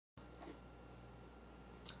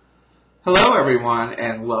Hello, everyone,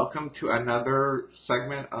 and welcome to another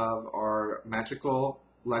segment of our magical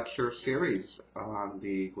lecture series on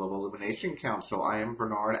the Global Illumination Council. I am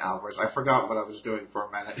Bernard Alvarez. I forgot what I was doing for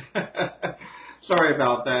a minute. Sorry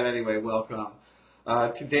about that. Anyway, welcome.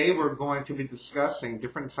 Today we're going to be discussing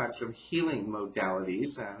different types of healing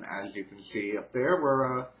modalities, and as you can see up there,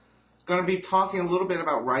 we're going to be talking a little bit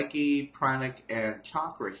about Reiki, pranic, and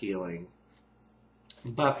chakra healing.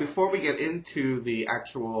 But before we get into the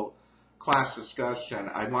actual class discussion,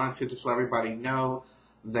 I wanted to just let everybody know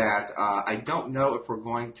that I don't know if we're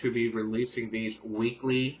going to be releasing these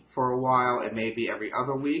weekly for a while. It may be every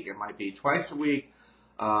other week. It might be twice a week.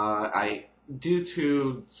 Due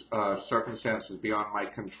to circumstances beyond my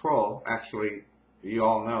control, actually, you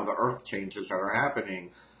all know the earth changes that are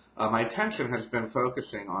happening. My attention has been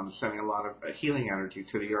focusing on sending a lot of healing energy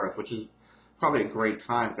to the earth, which is probably a great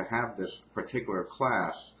time to have this particular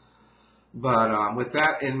class. But with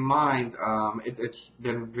that in mind, it's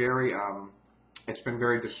been very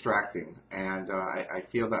distracting, and I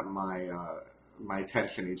feel that my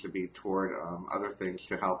attention needs to be toward other things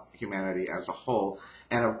to help humanity as a whole.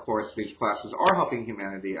 And of course, these classes are helping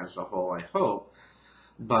humanity as a whole, I hope.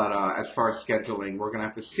 But as far as scheduling, we're going to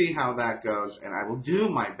have to see how that goes, and I will do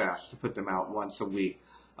my best to put them out once a week.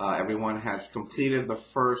 Everyone has completed the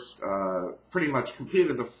first, pretty much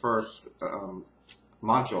completed the first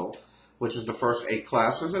module, which is the first 8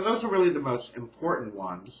 classes, and those are really the most important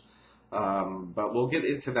ones. But we'll get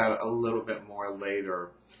into that a little bit more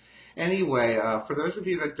later. Anyway, for those of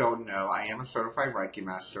you that don't know, I am a certified Reiki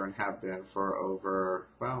master and have been for over,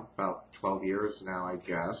 well, about 12 years now, I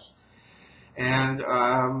guess. And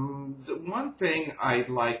the one thing I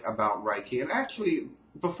like about Reiki, and actually,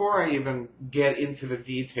 before I even get into the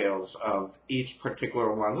details of each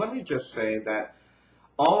particular one, let me just say that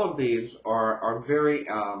all of these are very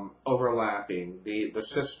overlapping. The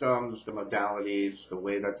systems, the modalities, the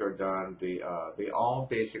way that they're done, they all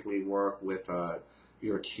basically work with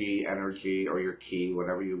your chi energy or your ki,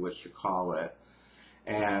 whatever you wish to call it.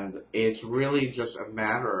 And it's really just a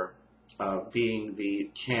matter of being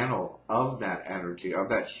the channel of that energy, of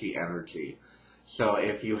that chi energy. So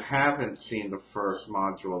if you haven't seen the first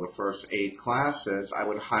module, the first 8 classes, I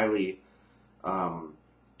would highly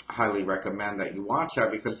recommend that you watch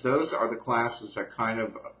that, because those are the classes that kind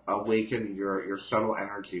of awaken your subtle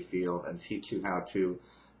energy field and teach you how to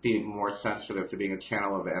be more sensitive to being a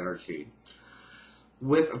channel of energy.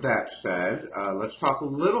 With that said, let's talk a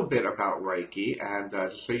little bit about Reiki, and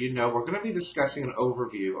just so you know, we're going to be discussing an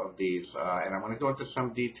overview of these, and I'm going to go into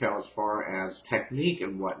some detail as far as technique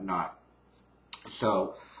and whatnot.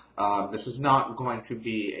 So this is not going to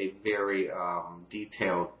be a very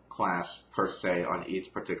detailed class per se on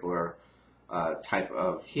each particular type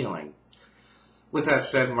of healing. With that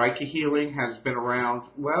said, Reiki healing has been around,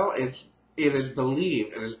 well, it is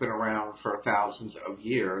believed it has been around for thousands of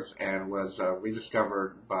years and was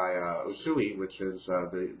rediscovered by Usui, which is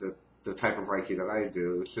the type of Reiki that I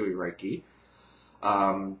do, Usui Reiki.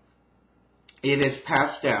 It is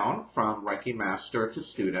passed down from Reiki master to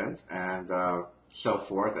student and so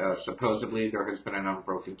forth. Supposedly there has been an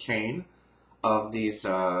unbroken chain of these,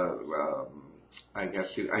 I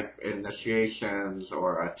guess, initiations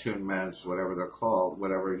or attunements, whatever they're called,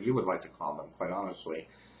 whatever you would like to call them, quite honestly.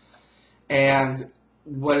 And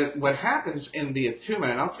what happens in the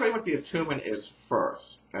attunement, and I'll tell you what the attunement is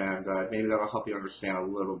first, and maybe that'll help you understand a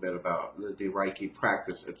little bit about the Reiki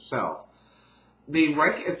practice itself. The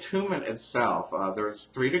Reiki attunement itself, there's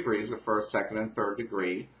 3 degrees, the first, second, and third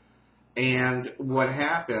degree. And what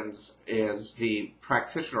happens is the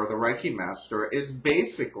practitioner, or the Reiki master, is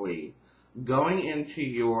basically going into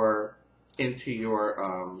your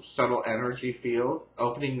subtle energy field,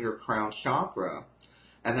 opening your crown chakra,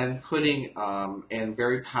 and then putting in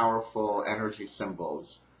very powerful energy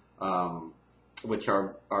symbols, which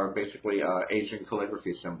are basically Asian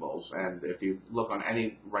calligraphy symbols. And if you look on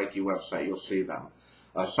any Reiki website, you'll see them.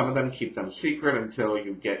 Some of them keep them secret until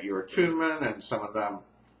you get your attunement, and some of them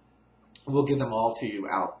will give them all to you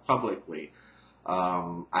out publicly.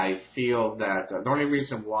 I feel that the only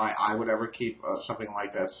reason why I would ever keep something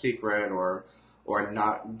like that secret or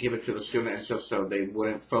not give it to the student is just so they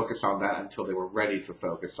wouldn't focus on that until they were ready to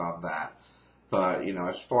focus on that. But,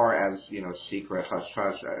 as far as, secret,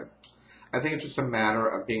 hush-hush, I think it's just a matter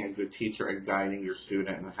of being a good teacher and guiding your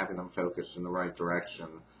student and having them focus in the right direction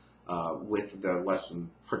with the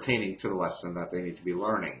lesson, pertaining to the lesson that they need to be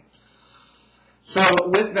learning. So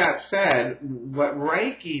with that said, what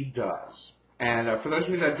Reiki does, and for those of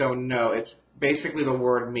you that don't know, it's basically the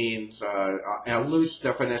word means, a loose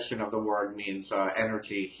definition of the word means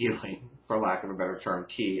energy healing, for lack of a better term.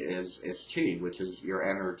 Ki is chi, which is your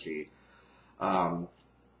energy. And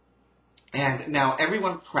now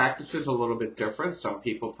everyone practices a little bit different. Some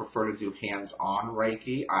people prefer to do hands-on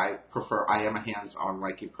Reiki. I am a hands-on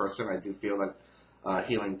Reiki person. I do feel that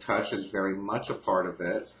healing touch is very much a part of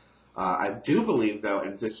it. I do believe, though,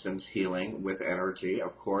 in distance healing with energy,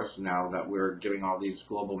 of course, now that we're doing all these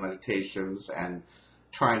global meditations and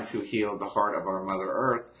trying to heal the heart of our Mother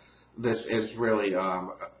Earth. This is really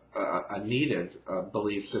a needed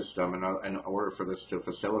belief system in order for this to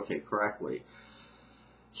facilitate correctly.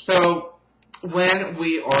 So when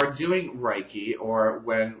we are doing Reiki, or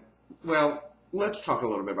let's talk a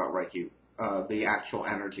little bit about Reiki, the actual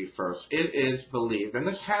energy first. It is believed, and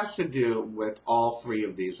this has to do with all three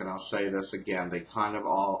of these, and I'll say this again, they kind of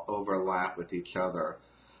all overlap with each other.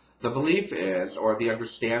 The belief is, or the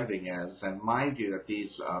understanding is, and mind you that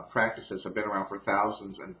these practices have been around for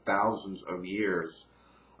thousands and thousands of years,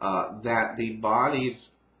 that the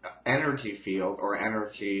body's energy field or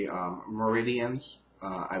energy meridians,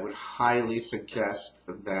 I would highly suggest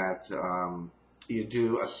that you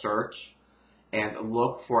do a search and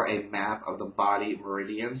look for a map of the body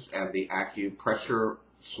meridians and the acupressure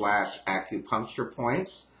 / acupuncture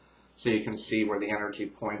points, so you can see where the energy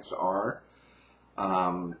points are.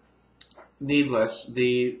 Needless,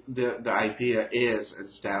 the idea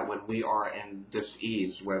is that when we are in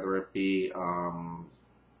dis-ease, whether it be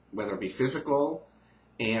physical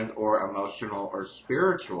and or emotional or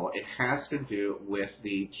spiritual, it has to do with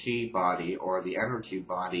the chi body or the energy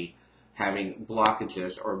body having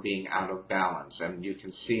blockages or being out of balance. And you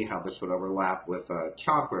can see how this would overlap with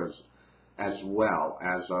chakras as well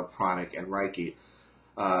as pranic and Reiki.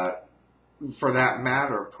 For that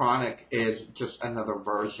matter, pranic is just another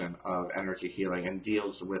version of energy healing and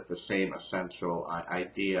deals with the same essential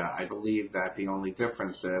idea. I believe that the only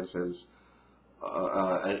difference is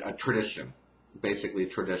a tradition, basically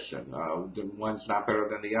tradition. The one's not better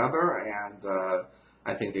than the other, and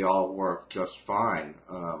I think they all work just fine.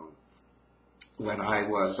 When I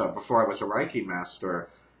was, before I was a Reiki master,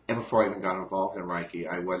 and before I even got involved in Reiki,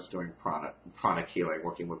 I was doing pranic healing,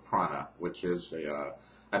 working with prana, which is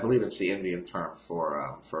I believe it's the Indian term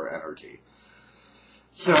for energy.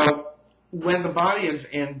 So when the body is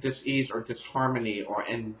in dis-ease or disharmony or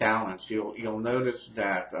imbalance, you'll notice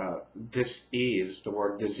that dis-ease, the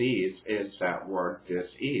word disease, is that word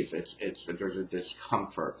dis-ease. There's a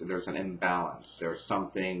discomfort, there's an imbalance, there's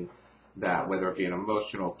something that, whether it be an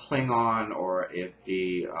emotional cling-on or it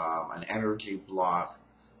be an energy block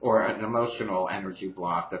or an emotional energy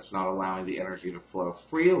block that's not allowing the energy to flow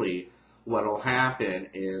freely, what will happen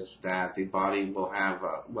is that the body will have,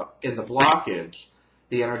 in the blockage,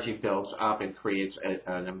 the energy builds up and creates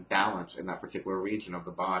an imbalance in that particular region of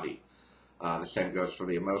the body. The same goes for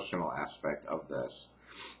the emotional aspect of this.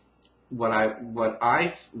 What I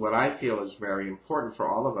feel is very important for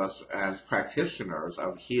all of us as practitioners,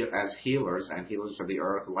 as healers and healers of the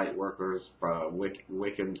earth, light workers,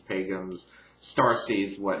 Wiccans, pagans,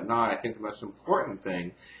 starseeds, whatnot. I think the most important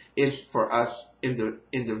thing is for us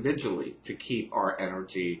individually to keep our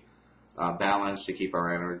energy balanced, to keep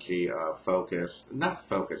our energy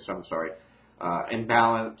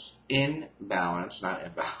in balance, not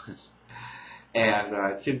imbalanced.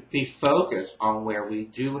 And to be focused on where we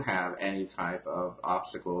do have any type of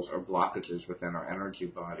obstacles or blockages within our energy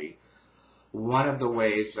body. One of the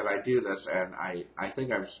ways that I do this, and I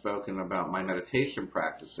think I've spoken about my meditation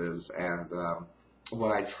practices, and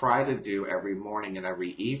what I try to do every morning and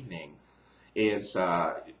every evening is,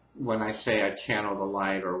 when I say I channel the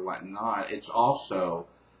light or whatnot, it's also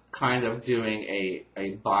kind of doing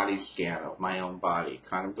a body scan of my own body,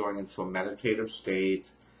 kind of going into a meditative state,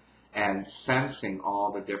 and sensing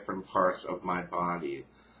all the different parts of my body,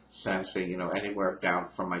 sensing, anywhere down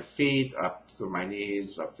from my feet, up through my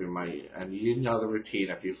knees, up through and you know the routine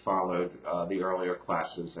if you followed the earlier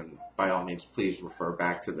classes, and by all means, please refer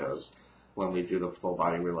back to those when we do the full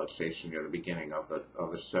body relaxation near the beginning of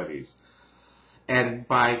the studies. And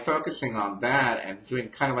by focusing on that and doing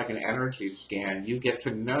kind of like an energy scan, you get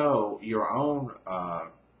to know your own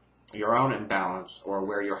imbalance or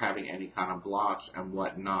where you're having any kind of blocks and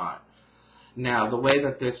whatnot. Now, the way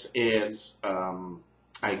that this is,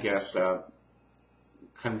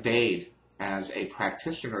 conveyed as a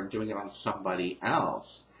practitioner doing it on somebody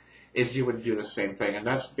else is you would do the same thing, and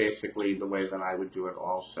that's basically the way that I would do it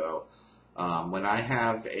also. When I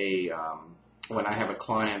have a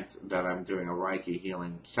client that I'm doing a Reiki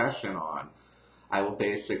healing session on, I will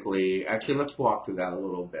basically, let's walk through that a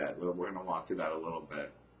little bit. We're going to walk through that a little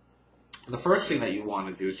bit. The first thing that you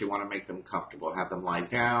want to do is you want to make them comfortable. Have them lie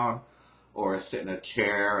down or sit in a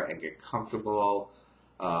chair and get comfortable.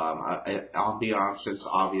 Ambiance is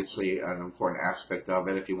obviously an important aspect of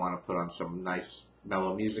it. If you want to put on some nice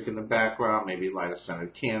mellow music in the background, maybe light a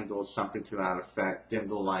scented candle, something to that effect, dim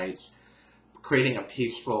the lights, creating a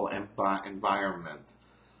peaceful environment.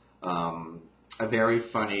 A very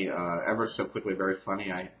funny, ever so quickly, very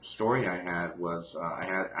funny story I had was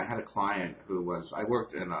I had a client who was I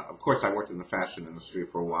worked in of course I worked in the fashion industry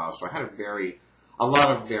for a while, so I had a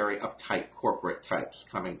lot of very uptight corporate types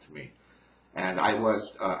coming to me. And I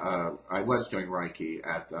was doing Reiki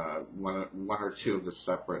at one or two of the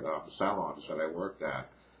separate salons that I worked at.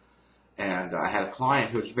 And I had a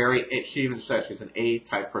client who was she even said she's an A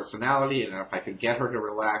type personality, and if I could get her to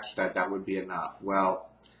relax, that would be enough. Well,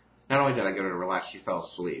 not only did I get her to relax, she fell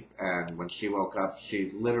asleep. And when she woke up,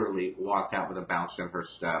 she literally walked out with a bounce in her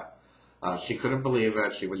step. She couldn't believe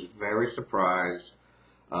it. She was very surprised.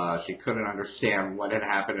 She couldn't understand what had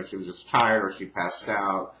happened, if she was just tired or she passed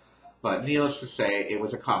out. But needless to say, it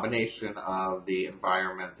was a combination of the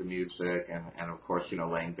environment, the music, and of course,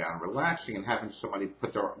 laying down, relaxing, and having somebody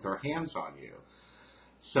put their hands on you.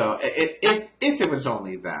 So if it was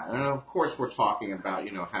only that, and of course we're talking about,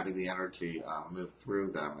 having the energy move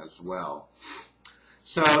through them as well.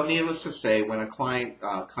 So needless to say, when a client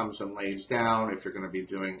comes and lays down, if you're going to be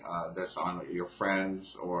doing this on your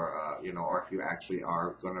friends or, or if you actually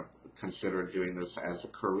are going to consider doing this as a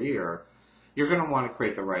career, you're going to want to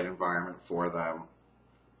create the right environment for them,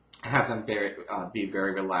 have them be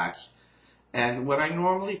very relaxed. And what I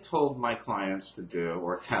normally told my clients to do,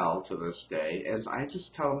 or tell to this day, is I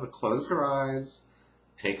just tell them to close their eyes,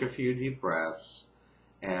 take a few deep breaths,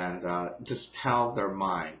 and just tell their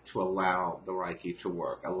mind to allow the Reiki to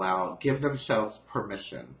work. Give themselves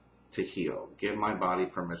permission to heal. Give my body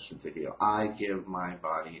permission to heal. I give my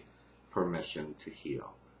body permission to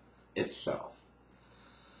heal itself.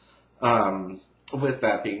 With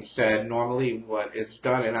that being said, normally what is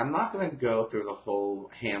done, and I'm not going to go through the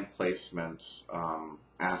whole hand placements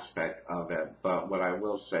aspect of it, but what I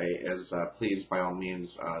will say is, please, by all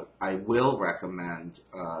means, I will recommend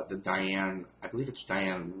the Diane, I believe it's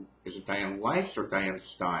Diane, is it Diane Weiss or Diane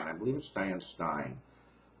Stein? I believe it's Diane Stein,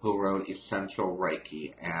 who wrote Essential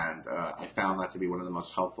Reiki, and I found that to be one of the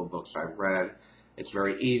most helpful books I've read. It's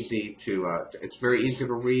very easy to read.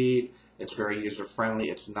 It's very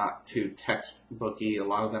user-friendly. It's not too textbooky. A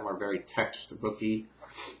lot of them are very textbooky,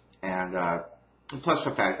 and plus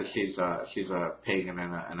the fact that she's a pagan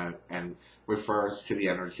and refers to the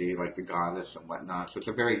energy like the goddess and whatnot. So it's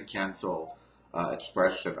a very gentle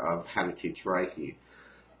expression of how to teach Reiki.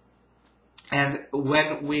 And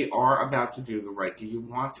when we are about to do the Reiki, you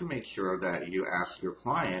want to make sure that you ask your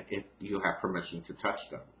client if you have permission to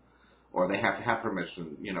touch them, or they have to have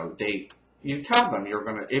permission. You tell them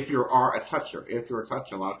if you are a toucher,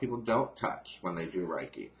 a lot of people don't touch when they do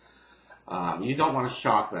Reiki. You don't want to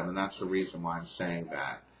shock them, and that's the reason why I'm saying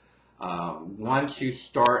that. Once you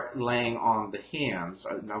start laying on the hands,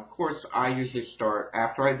 now of course I usually start,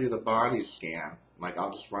 after I do the body scan, like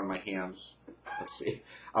I'll just run my hands,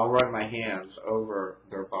 I'll run my hands over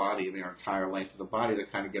their body, their entire length of the body, to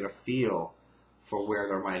kind of get a feel for where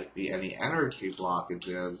there might be any energy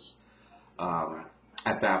blockages.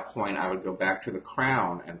 At that point, I would go back to the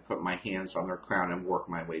crown and put my hands on their crown and work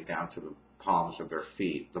my way down to the palms of their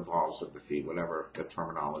feet, the balls of the feet, whatever the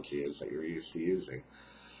terminology is that you're used to using.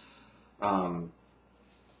 While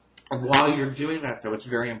you're doing that, though, it's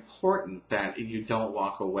very important that you don't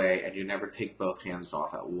walk away and you never take both hands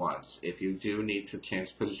off at once. If you do need to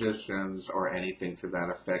change positions or anything to that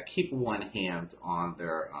effect, keep one hand on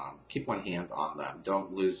them.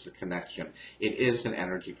 Don't lose the connection. It is an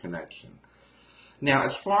energy connection. Now,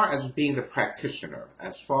 as far as being the practitioner,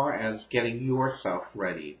 as far as getting yourself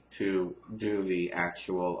ready to do the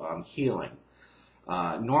actual healing,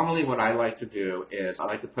 normally what I like to do is I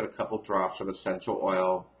like to put a couple drops of essential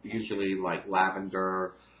oil, usually like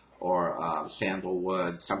lavender or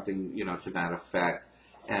sandalwood, something, to that effect.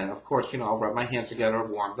 And of course, I'll rub my hands together,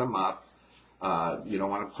 warm them up. You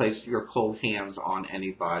don't want to place your cold hands on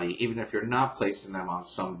anybody. Even if you're not placing them on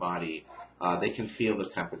somebody, they can feel the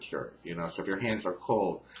temperature, so if your hands are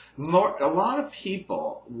cold. A lot of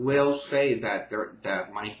people will say that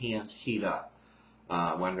my hands heat up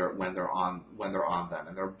when they're on them,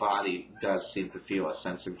 and their body does seem to feel a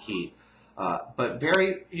sense of heat. But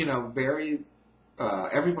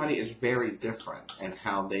everybody is very different in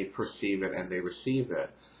how they perceive it and they receive it.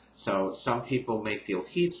 So some people may feel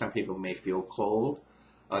heat, some people may feel cold,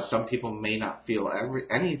 some people may not feel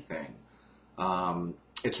anything.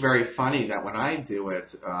 It's very funny that when I do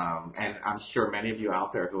it, and I'm sure many of you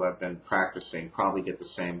out there who have been practicing probably get the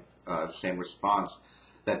same response.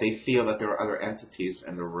 that they feel that there are other entities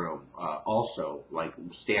in the room, also, like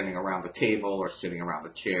standing around the table or sitting around the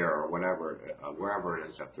chair or whatever, wherever it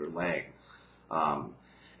is that they're laying.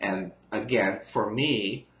 And again, for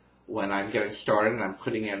me, when I'm getting started and I'm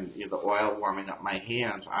putting in the oil, warming up my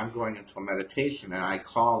hands, I'm going into a meditation and I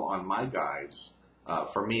call on my guides.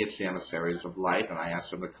 For me, it's the emissaries of light, and I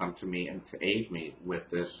ask them to come to me and to aid me with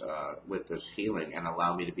this healing and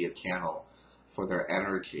allow me to be a channel for their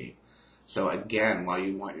energy. So again, while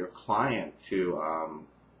you want your client to,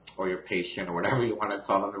 or your patient, or whatever you want to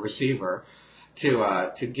call them, the receiver,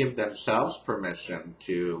 to give themselves permission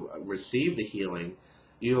to receive the healing,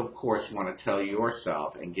 you of course want to tell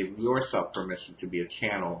yourself and give yourself permission to be a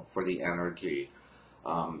channel for the energy.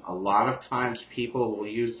 A lot of times people will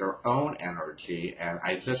use their own energy, and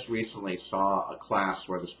I just recently saw a class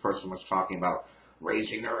where this person was talking about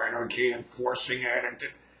raising their energy and forcing it, and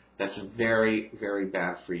that's very, very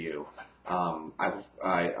bad for you. I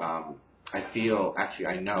feel, actually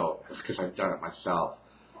I know, because I've done it myself,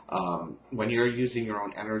 when you're using your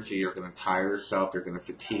own energy, you're going to tire yourself, you're going to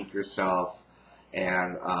fatigue yourself,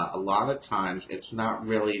 and a lot of times it's not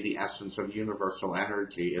really the essence of universal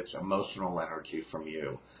energy, it's emotional energy from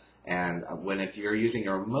you. And if you're using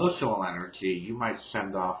your emotional energy, you might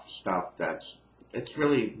send off stuff it's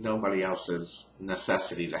really nobody else's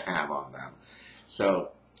necessity to have on them.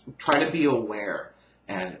 So try to be aware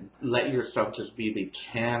and let yourself just be the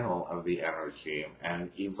channel of the energy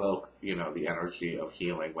and evoke, the energy of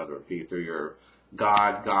healing, whether it be through your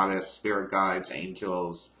God, goddess, spirit guides,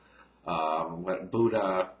 angels,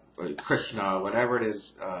 Buddha, Krishna, whatever it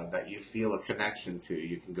is that you feel a connection to,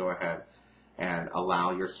 you can go ahead and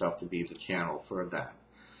allow yourself to be the channel for that.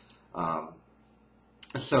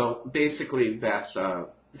 So basically, that's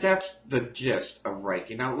the gist of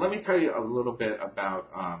Reiki. Now, let me tell you a little bit about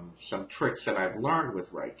some tricks that I've learned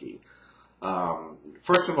with Reiki.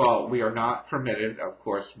 First of all, we are not permitted, of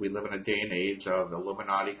course, we live in a day and age of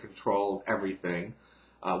Illuminati control of everything.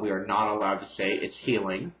 We are not allowed to say it's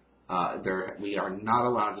healing. We are not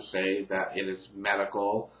allowed to say that it is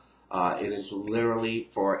medical. It is literally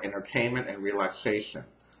for entertainment and relaxation.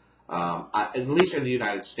 At least in the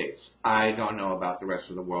United States. I don't know about the rest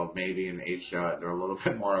of the world. Maybe in Asia they're a little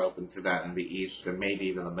bit more open to that, in the East, and maybe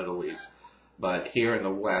even the Middle East. But here in the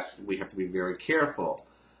West, we have to be very careful.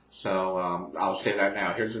 So I'll say that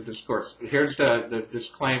now. Here's the discourse. Here's the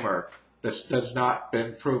disclaimer. This has not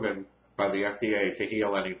been proven by the FDA to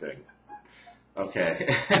heal anything. Okay.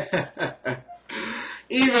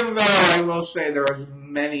 Even though I will say there is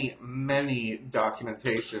many, many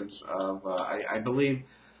documentations of, I believe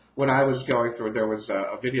when I was going through, there was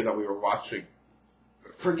a video that we were watching,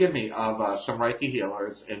 forgive me, of some Reiki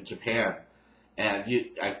healers in Japan. And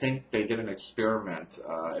I think they did an experiment.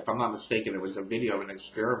 If I'm not mistaken, it was a video of an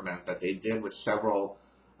experiment that they did with several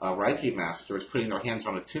Reiki masters putting their hands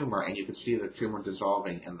on a tumor, and you could see the tumor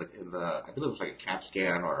dissolving in the I believe it was like a CAT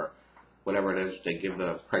scan or whatever it is they give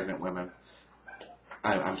the pregnant women.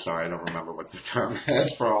 I'm sorry, I don't remember what the term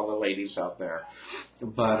is for all the ladies out there.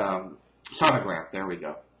 But sonograph, there we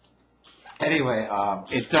go. Anyway,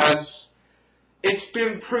 it's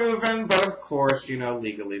been proven, but of course,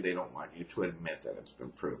 legally they don't want you to admit that it's been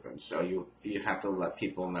proven. So you have to let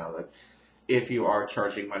people know that if you are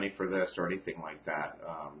charging money for this or anything like that,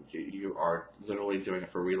 you are literally doing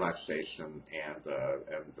it for relaxation and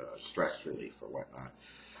stress relief or whatnot.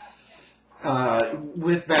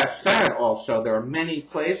 With that said, also, there are many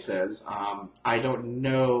places, I don't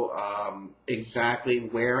know exactly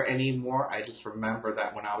where anymore. I just remember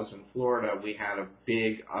that when I was in Florida, we had a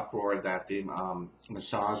big uproar that the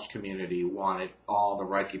massage community wanted all the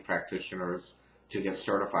Reiki practitioners to get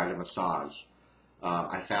certified in massage.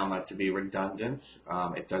 I found that to be redundant.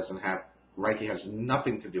 Reiki has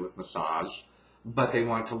nothing to do with massage, but they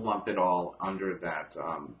want to lump it all under that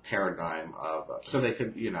paradigm of, so they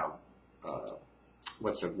could,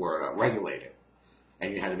 regulate it.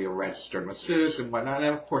 And you had to be a registered masseuse and whatnot.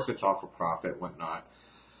 And of course, it's all for profit and whatnot.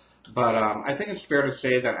 But I think it's fair to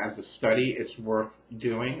say that as a study, it's worth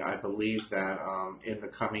doing. I believe that in the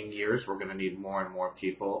coming years, we're going to need more and more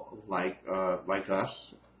people like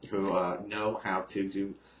us who know how to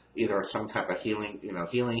do either some type of healing,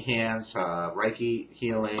 healing hands, Reiki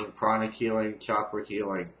healing, pranic healing, chakra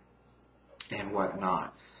healing, and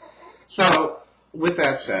whatnot. So, with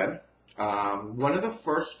that said, one of the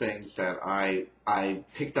first things that I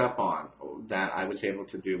picked up on that I was able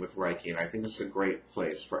to do with Reiki, and I think it's a great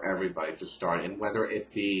place for everybody to start, and whether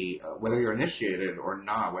it be whether you're initiated or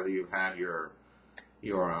not, whether you've had your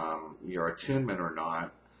attunement or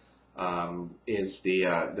not, is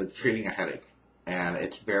the treating a headache. And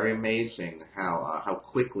it's very amazing how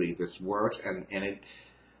quickly this works, and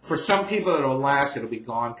For some people it'll last, it'll be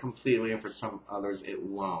gone completely, and for some others it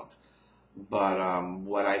won't. But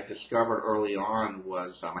what I discovered early on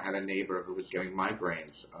was I had a neighbor who was getting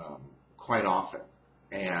migraines quite often.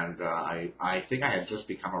 And I think I had just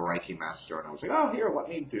become a Reiki master, and I was like, oh, here, let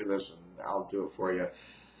me do this, and I'll do it for you.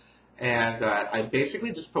 And I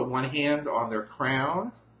basically just put one hand on their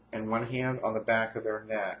crown and one hand on the back of their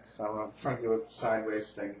neck. I'm trying to do a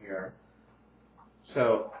sideways thing here.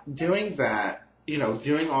 So doing that,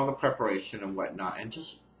 doing all the preparation and whatnot,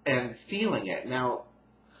 and feeling it. Now,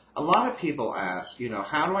 a lot of people ask,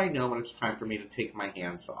 how do I know when it's time for me to take my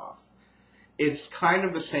hands off? It's kind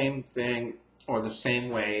of the same thing, or the same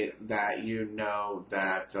way that you know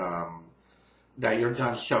that that you're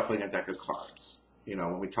done shuffling a deck of cards.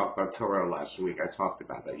 When we talked about tarot last week, I talked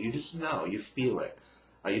about that. You just know, you feel it.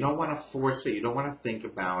 You don't want to force it. You don't want to think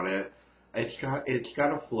about it. It's got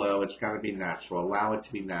to flow. It's got to be natural. Allow it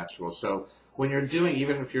to be natural. So when you're doing,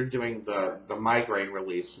 even if you're doing the migraine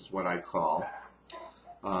release, is what I call.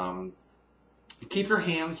 Keep your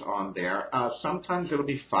hands on there. Sometimes it'll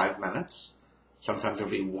be 5 minutes. Sometimes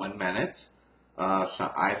it'll be 1 minute.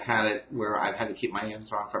 So I've had it where I've had to keep my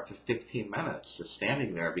hands on for up to 15 minutes, just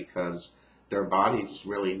standing there, because their bodies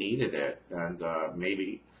really needed it, and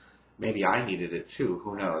maybe I needed it too.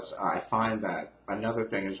 Who knows? I find that another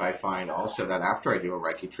thing is I find also that after I do a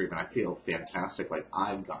Reiki treatment, I feel fantastic, like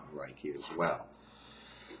I've gotten Reiki as well.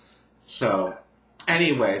 So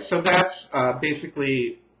anyway, so that's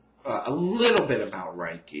basically a little bit about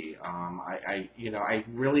Reiki. I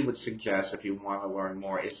really would suggest, if you want to learn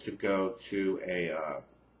more, is to go to a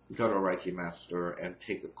Reiki master and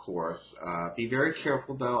take a course. Be very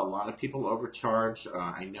careful though. A lot of people overcharge.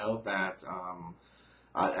 I know that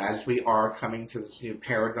as we are coming to this new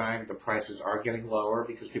paradigm, the prices are getting lower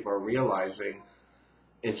because people are realizing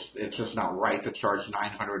it's just not right to charge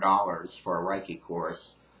 $900 for a Reiki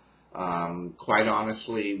course. Quite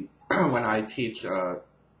honestly, when I teach,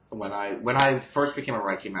 when I first became a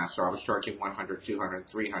Reiki master, I was charging $100, $200,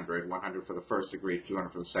 $300, $100 for the first degree,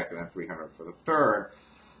 $200 for the second, and $300 for the third.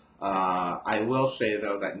 I will say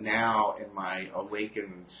though that now in my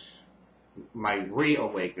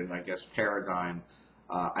reawakened, I guess, paradigm,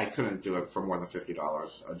 I couldn't do it for more than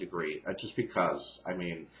 $50 a degree, just because,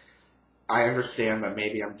 I understand that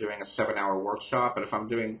maybe I'm doing a 7-hour workshop, but if I'm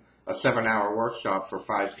doing a 7-hour workshop for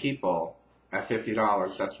 5 people at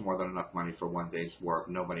 $50, that's more than enough money for one day's work.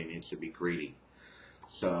 Nobody needs to be greedy.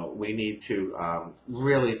 So we need to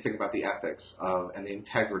really think about the ethics and the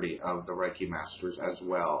integrity of the Reiki masters as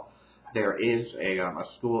well. There is a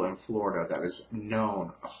school in Florida that is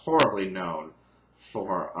horribly known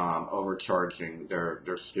for overcharging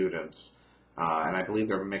their students. And I believe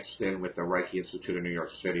they're mixed in with the Reiki Institute in New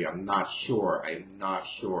York City. I'm not sure.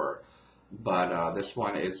 But this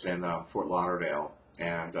one is in Fort Lauderdale,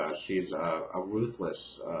 and she's a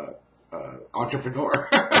ruthless entrepreneur,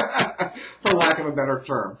 for lack of a better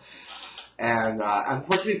term. And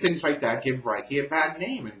unfortunately, things like that give Reiki a bad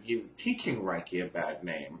name, and give teaching Reiki a bad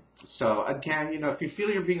name. So again, if you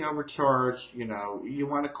feel you're being overcharged, you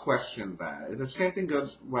want to question that. The same thing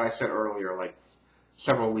goes what I said earlier, like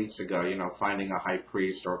several weeks ago, finding a high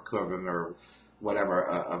priest or coven or whatever,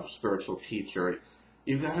 a spiritual teacher.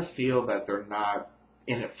 You've got to feel that they're not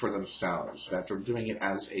in it for themselves, that they're doing it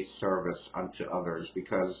as a service unto others,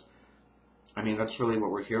 because that's really what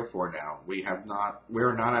we're here for now.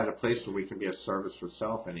 We're not at a place where we can be a service for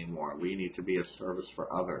self anymore. We need to be a service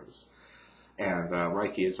for others. And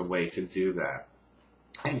Reiki is a way to do that.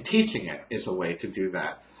 And teaching it is a way to do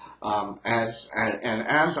that. As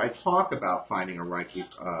I talk about finding a Reiki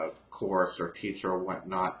course or teacher or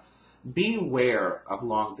whatnot, beware of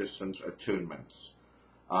long-distance attunements.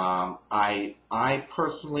 I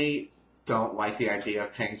personally don't like the idea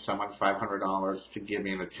of paying someone $500 to give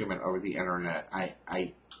me an attunement over the internet.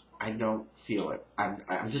 I don't feel it.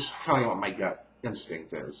 I'm just telling you what my gut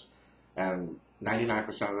instinct is, and 99%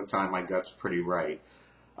 of the time my gut's pretty right.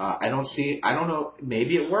 I don't know,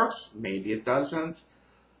 maybe it works, maybe it doesn't,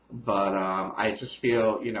 but I just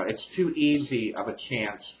feel, it's too easy of a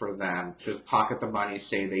chance for them to pocket the money,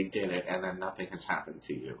 say they did it, and then nothing has happened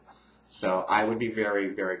to you. So I would be very,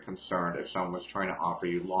 very concerned if someone was trying to offer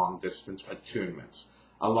you long-distance attunements.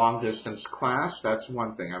 A long-distance class, that's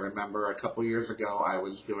one thing. I remember a couple years ago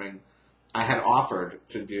I had offered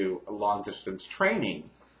to do a long-distance training,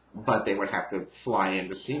 but they would have to fly in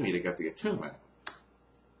to see me to get the attunement.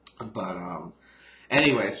 But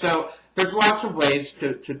anyway, so there's lots of ways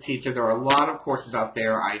to teach it. There are a lot of courses out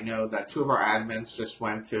there. I know that 2 of our admins just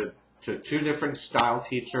went to 2 different style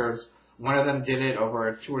teachers. One of them did it over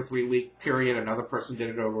a 2 or 3 week period. Another person did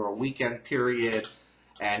it over a weekend period.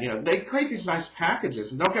 And, they create these nice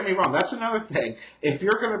packages. And don't get me wrong, that's another thing. If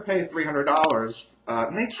you're going to pay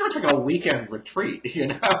 $300, make sure it's like a weekend retreat,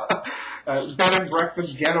 bed and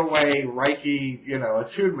breakfast, getaway, Reiki,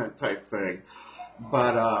 attunement type thing.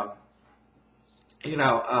 But,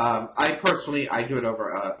 I personally, I do it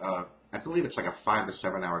over, I believe it's like a 5 to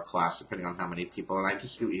 7 hour class, depending on how many people, and I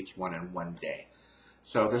just do each one in one day.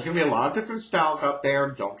 So there's going to be a lot of different styles out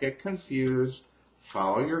there. Don't get confused.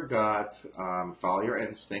 Follow your gut, follow your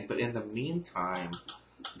instinct, but in the meantime,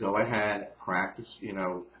 go ahead, practice,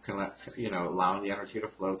 allowing the energy to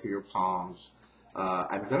flow through your palms.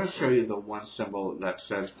 I'm going to show you the one symbol that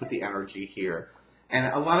says put the energy here. And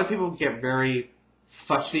a lot of people get very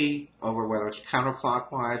fussy over whether it's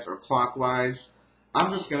counterclockwise or clockwise.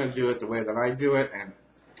 I'm just going to do it the way that I do it, and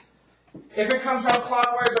if it comes out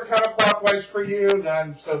clockwise or counterclockwise for you,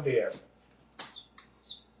 then so be it.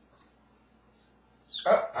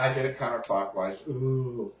 Oh, I did it counterclockwise.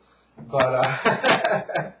 Ooh. But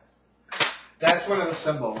that's one of the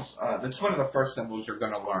symbols. That's one of the first symbols you're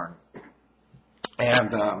going to learn.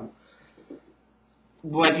 And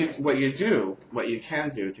what you can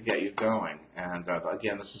do to get you going, and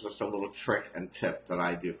again, this is just a little trick and tip that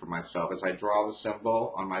I do for myself, is I draw the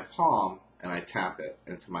symbol on my palm and I tap it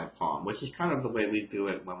into my palm, which is kind of the way we do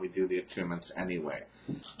it when we do the attunements anyway.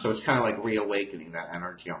 So it's kind of like reawakening that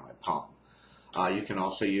energy on my palm. You can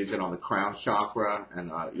also use it on the crown chakra and,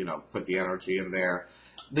 put the energy in there.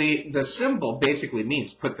 The symbol basically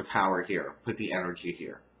means put the power here, put the energy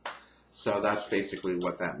here. So that's basically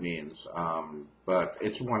what that means. But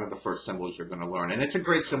it's one of the first symbols you're going to learn. And it's a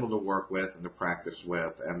great symbol to work with and to practice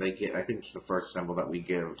with. And I think it's the first symbol that we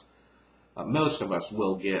give, most of us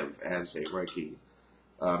will give as a Reiki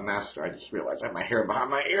master. I just realized I have my hair behind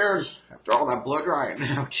my ears after all that blood drying.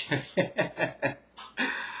 Okay.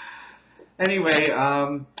 Anyway,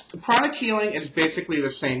 pranic healing is basically the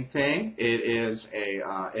same thing. It's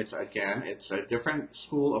a different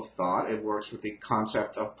school of thought. It works with the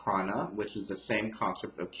concept of prana, which is the same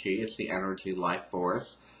concept of chi. It's the energy life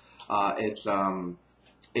force. It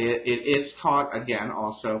is taught, again,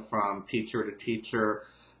 also from teacher to teacher.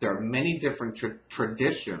 There are many different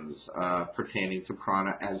traditions pertaining to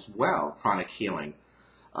prana as well, pranic healing.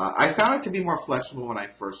 I found it to be more flexible when I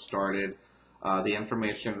first started. The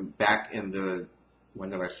information back in when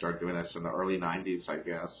did I start doing this? In the early 90s, I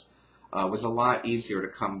guess, was a lot easier to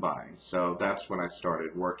come by. So that's when I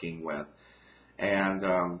started working with. And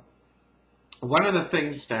one of the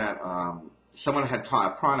things that someone had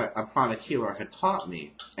taught, a pranic healer had taught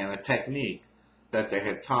me, and a technique that they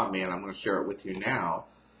had taught me, and I'm going to share it with you now,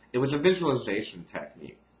 it was a visualization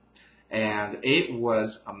technique. And it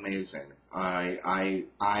was amazing.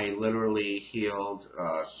 I literally healed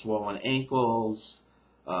swollen ankles.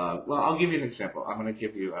 Well, I'll give you an example. I'm going to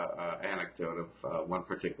give you an anecdote of one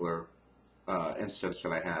particular instance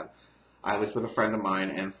that I had. I was with a friend of mine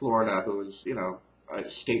in Florida who was, a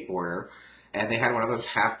skateboarder, and they had one of those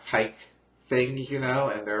half-pipe things, in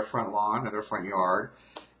their front lawn, in their front yard.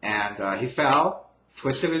 And he fell,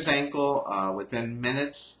 twisted his ankle. Within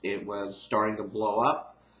minutes, it was starting to blow up.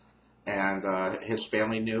 And his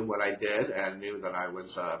family knew what I did and knew that I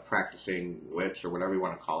was practicing witch or whatever you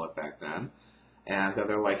want to call it back then. And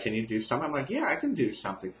they're like, can you do something? I'm like, yeah, I can do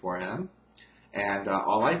something for him. And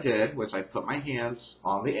all I did was I put my hands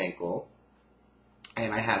on the ankle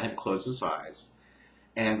and I had him close his eyes.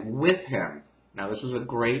 And with him, now this is a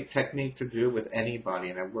great technique to do with anybody,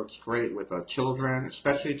 and it works great with children,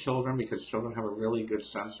 especially children, because children have a really good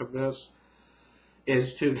sense of this,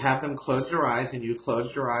 is to have them close their eyes and you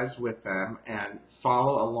close your eyes with them and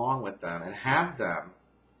follow along with them and have them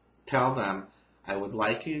tell them, I would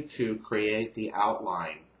like you to create the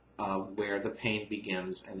outline of where the pain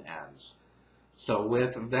begins and ends. So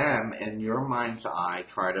with them, in your mind's eye,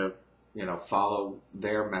 try to, follow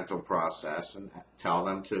their mental process and tell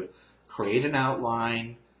them to create an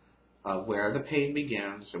outline of where the pain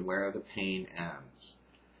begins and where the pain ends.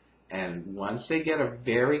 And once they get a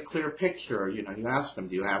very clear picture, you ask them,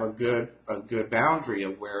 do you have a good boundary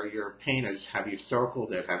of where your pain is? Have you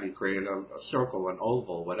circled it? Have you created a circle, an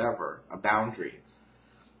oval, whatever, a boundary?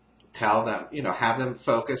 Tell them, have them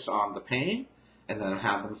focus on the pain, and then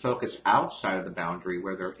have them focus outside of the boundary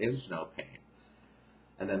where there is no pain.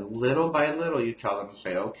 And then little by little, you tell them to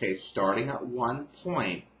say, okay, starting at one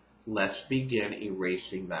point, let's begin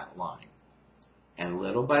erasing that line. And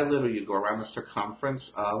little by little, you go around the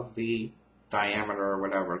circumference of the diameter or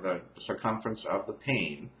whatever, the circumference of the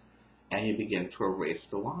pain, and you begin to erase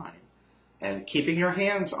the line. And keeping your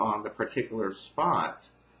hands on the particular spot,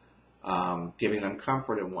 giving them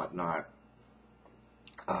comfort and whatnot,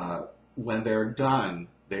 when they're done,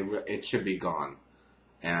 it should be gone.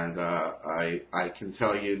 And I can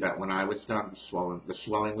tell you that when I was done, the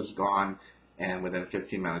swelling was gone, and within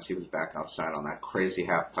 15 minutes he was back outside on that crazy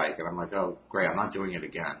half pike. And I'm like, oh, great, I'm not doing it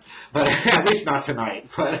again. But at least not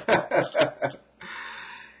tonight. But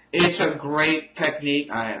it's a great technique.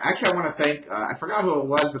 Actually, I want to thank, I forgot who it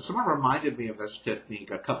was, but someone reminded me of this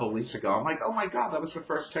technique a couple of weeks ago. I'm like, oh my God, that was the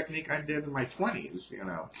first technique I did in my 20s, you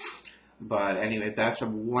know. But anyway, that's a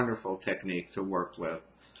wonderful technique to work with.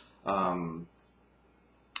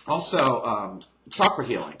 Also, chakra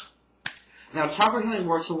healing. Now, chakra healing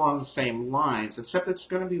works along the same lines, except it's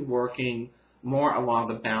going to be working more along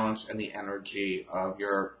the balance and the energy of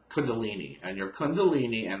your Kundalini. And your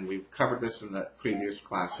Kundalini, and we've covered this in the previous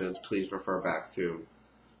classes, please refer back to,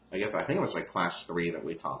 I think it was like class 3 that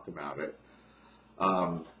we talked about it.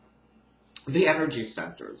 The energy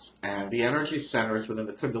centers. And the energy centers within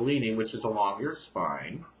the Kundalini, which is along your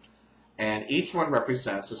spine, and each one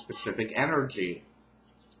represents a specific energy.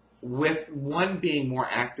 With one being more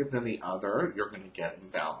active than the other, you're going to get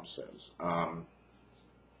imbalances.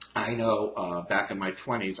 I know back in my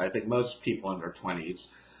 20s, I think most people in their 20s,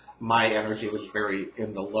 my energy was very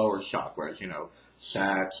in the lower chakras, you know,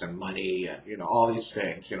 sex and money and, you know, all these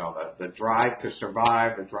things, you know, the drive to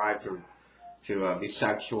survive, the drive to be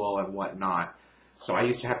sexual and whatnot. So I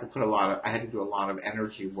used to have to I had to do a lot of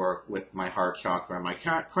energy work with my heart chakra and my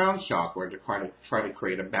crown chakra to try to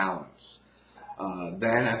create a balance.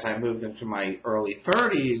 Then as I moved into my early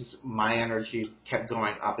 30s, my energy kept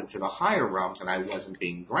going up into the higher realms and I wasn't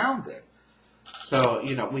being grounded. So,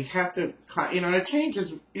 you know, we have to, you know, and it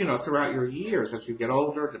changes, you know, throughout your years as you get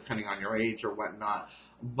older, depending on your age or whatnot.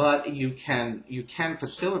 But you can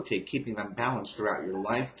facilitate keeping them balanced throughout your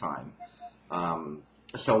lifetime.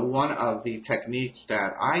 So one of the techniques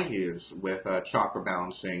that I use with chakra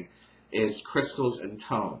balancing is crystals and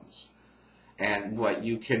tones. And what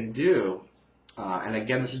you can do, and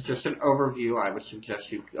again, this is just an overview. I would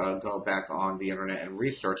suggest you go back on the internet and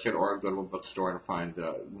research it, or go to a bookstore and find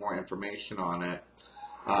more information on it.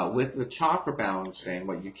 With the chakra balancing,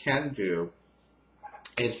 what you can do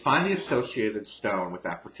is find the associated stone with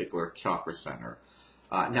that particular chakra center.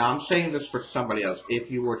 Now, I'm saying this for somebody else.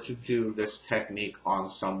 If you were to do this technique on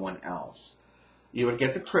someone else, you would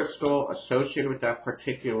get the crystal associated with that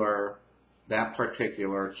particular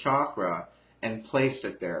chakra and place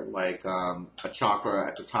it there, like a chakra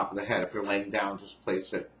at the top of the head. If you're laying down, just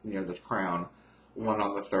place it near the crown. One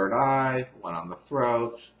on the third eye, one on the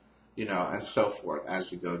throat, you know, and so forth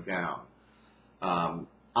as you go down.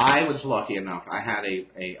 I was lucky enough. I had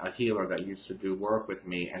a healer that used to do work with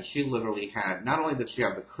me, and she literally had, not only did she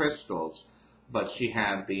have the crystals, but she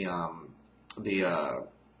had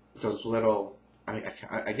those little,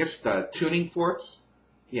 I guess the tuning forks.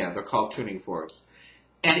 Yeah, they're called tuning forks.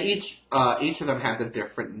 And each of them had a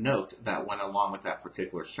different note that went along with that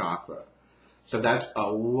particular chakra. So that's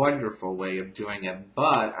a wonderful way of doing it.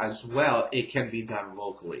 But as well, it can be done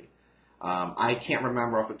vocally. I can't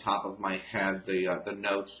remember off the top of my head the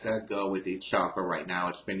notes that go with each chakra right now.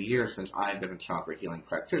 It's been years since I've been a chakra healing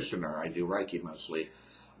practitioner. I do Reiki mostly.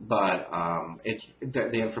 But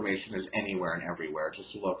the information is anywhere and everywhere.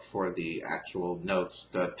 Just look for the actual notes,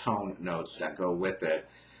 the tone notes that go with it.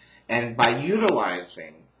 And by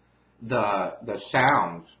utilizing the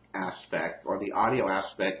sound aspect or the audio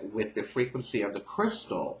aspect with the frequency of the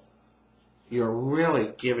crystal, you're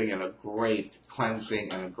really giving it a great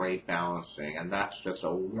cleansing and a great balancing. And that's just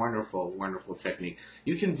a wonderful, wonderful technique.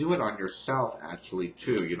 You can do it on yourself, actually,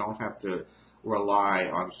 too. You don't have to rely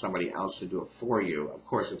on somebody else to do it for you. Of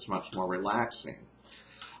course, it's much more relaxing.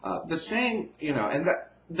 The same, you know, and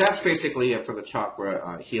that's basically it for the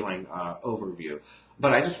chakra healing overview.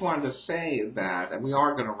 But I just wanted to say that, and we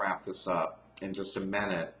are going to wrap this up in just a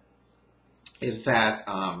minute, is that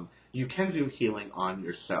you can do healing on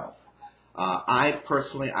yourself. I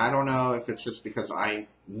personally, I don't know if it's just because I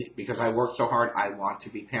work so hard, I want to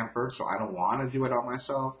be pampered, so I don't want to do it on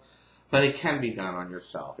myself. But it can be done on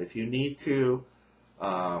yourself. If you need to,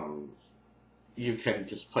 you can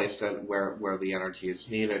just place it where the energy is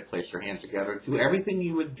needed, place your hands together, do everything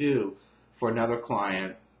you would do for another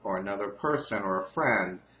client or another person or a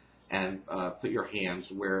friend, and put your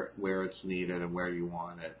hands where it's needed and where you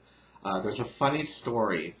want it. There's a funny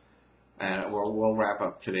story, and we'll wrap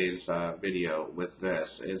up today's video with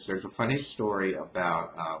this. There's a funny story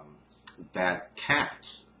about that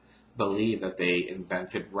cats believe that they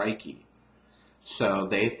invented Reiki. So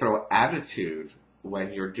they throw attitude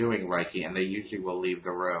when you're doing Reiki, and they usually will leave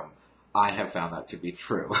the room. I have found that to be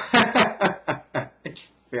true.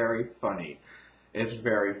 It's very funny. It's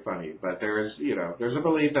very funny, but there's a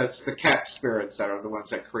belief that it's the cat spirits that are the ones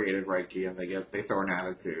that created Reiki, and they throw an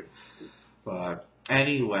attitude. But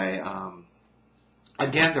Anyway,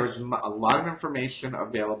 again, there's a lot of information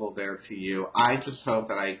available there to you. I just hope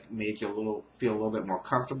that I made you feel a little bit more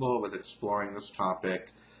comfortable with exploring this topic,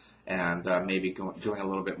 and maybe doing a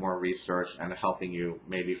little bit more research and helping you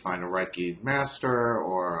maybe find a Reiki master,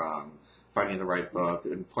 or finding the right book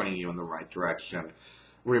and pointing you in the right direction.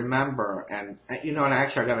 Remember, and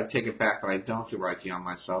actually I got to take it back that I don't do Reiki on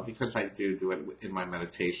myself, because I do it in my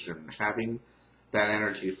meditation. Having that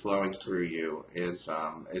energy flowing through you is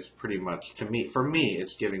pretty much, for me,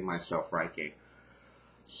 it's giving myself Reiki.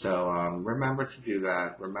 So remember to do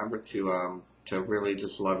that. Remember to really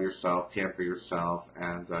just love yourself, pamper yourself,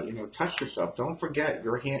 and touch yourself. Don't forget,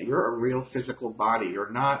 you're a real physical body.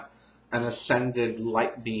 You're not an ascended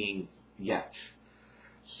light being yet.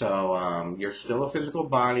 So you're still a physical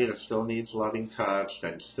body that still needs loving touch,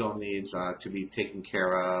 that still needs to be taken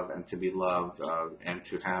care of and to be loved, and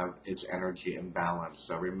to have its energy in balance.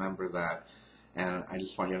 So remember that. And I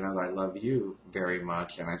just want you to know that I love you very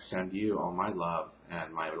much, and I send you all my love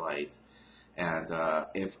and my light. And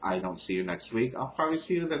if I don't see you next week, I'll probably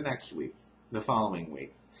see you the following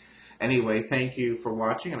week. Anyway, thank you for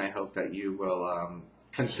watching, and I hope that you will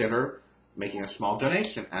consider making a small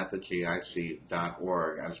donation at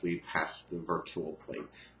thegic.org as we pass the virtual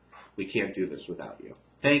plates. We can't do this without you.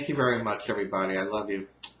 Thank you very much, everybody. I love you.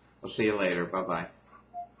 I'll see you later. Bye-bye.